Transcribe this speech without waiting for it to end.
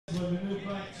we move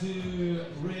back to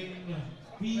ring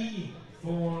B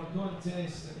for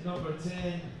contest number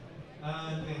 10.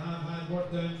 And we have had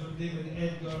work down from David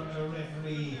Edgar, our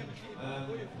referee.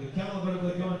 The calibre of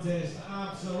the contest,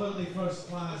 absolutely first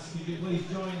class. Could you please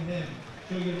join him?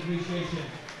 Show your appreciation.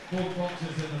 Both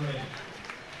boxers in the ring.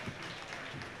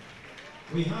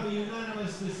 We have a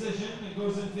unanimous decision. It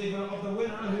goes in favour of the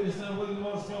winner, who is now William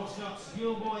Wallace Box Cup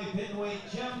Schoolboy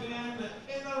Pinweight Champion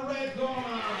in the red corner,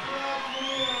 Black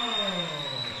Wheel.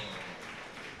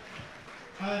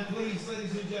 And please,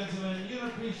 ladies and gentlemen, your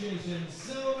appreciation,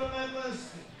 silver medalist,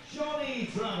 Johnny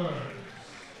Travers.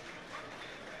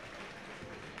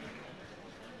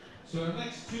 So our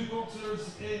next two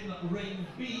boxers in ring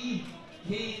B,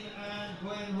 Kane and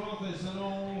Glenn Roth, is an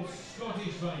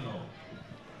all-Scottish final.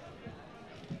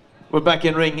 We're back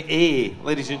in ring A,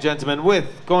 ladies and gentlemen,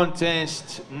 with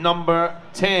contest number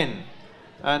 10.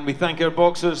 And we thank our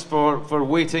boxers for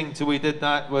waiting till we did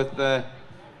that with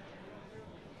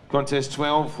contest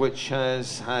 12, which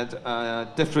has had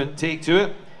a different take to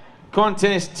it.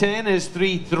 Contest 10 is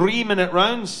 3 3-minute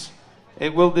rounds.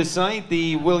 It will decide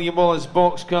the William Wallace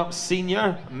Box Cup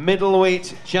Senior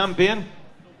Middleweight Champion.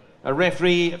 A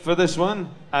referee for this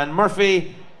one, and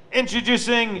Murphy,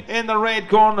 introducing in the red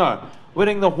corner,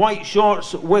 wearing the white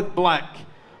shorts with black.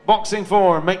 Boxing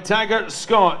for MacTaggart,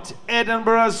 Scott,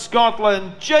 Edinburgh,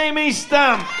 Scotland, Jamie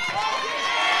Stamp.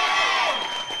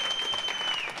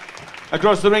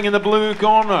 Across the ring in the blue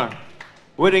corner,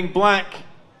 wearing black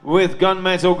with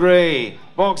gunmetal grey.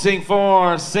 Boxing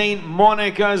for St.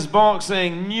 Monica's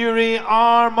Boxing, Newry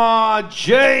Armagh,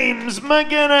 James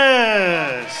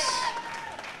McGuinness.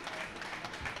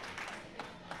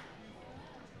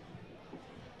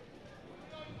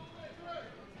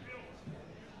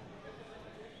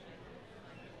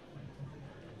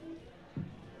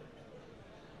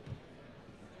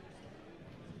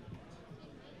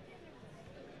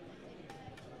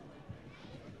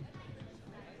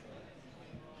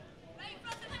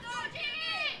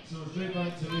 So straight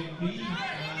back to ring B, and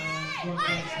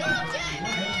contest number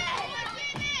 11,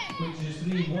 which is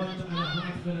 3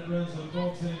 1.5-minute rounds of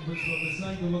boxing, which will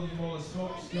decide the William Wallace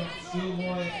Box Cup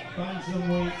Schoolboy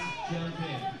Bantamweight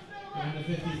Champion. In the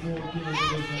 54 kilo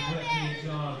division, referee in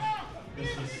charge,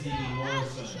 Mr. Stephen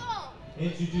Morrison.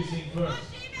 Introducing first,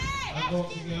 and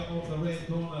boxing out of the red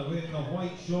corner, wearing the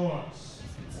white shorts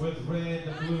with red,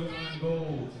 blue and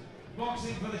gold.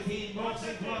 Boxing for the Keen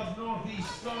Boxing Club, North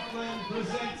East Scotland,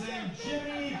 presenting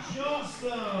Jimmy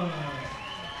Johnston.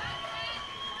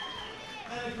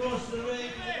 And across the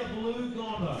ring in the blue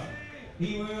corner,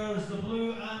 he wears the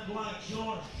blue and black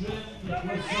shorts trimmed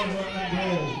with silver and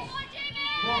gold.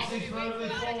 Boxing proudly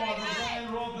forward, the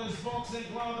Glenn Roth Boxing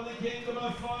Club in the Kingdom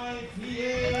of Five. He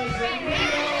is William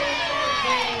Wallace.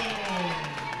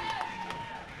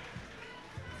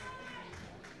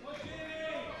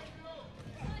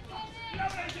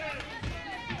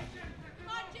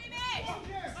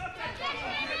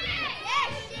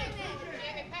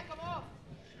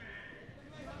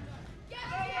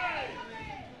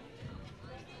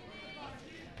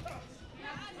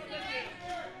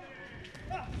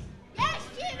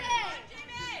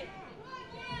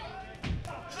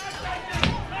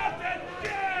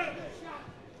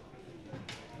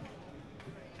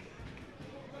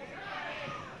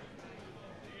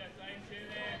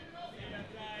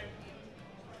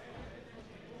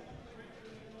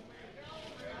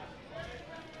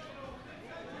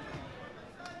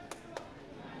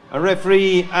 A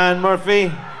referee, Anne Murphy,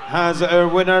 has our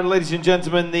winner. Ladies and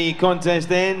gentlemen, the contest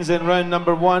ends in round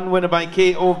number 1, winner by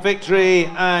KO victory,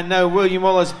 and now William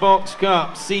Wallace Box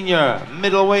Cup Senior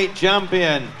Middleweight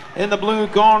Champion in the blue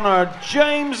corner,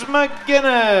 James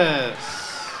McGuinness.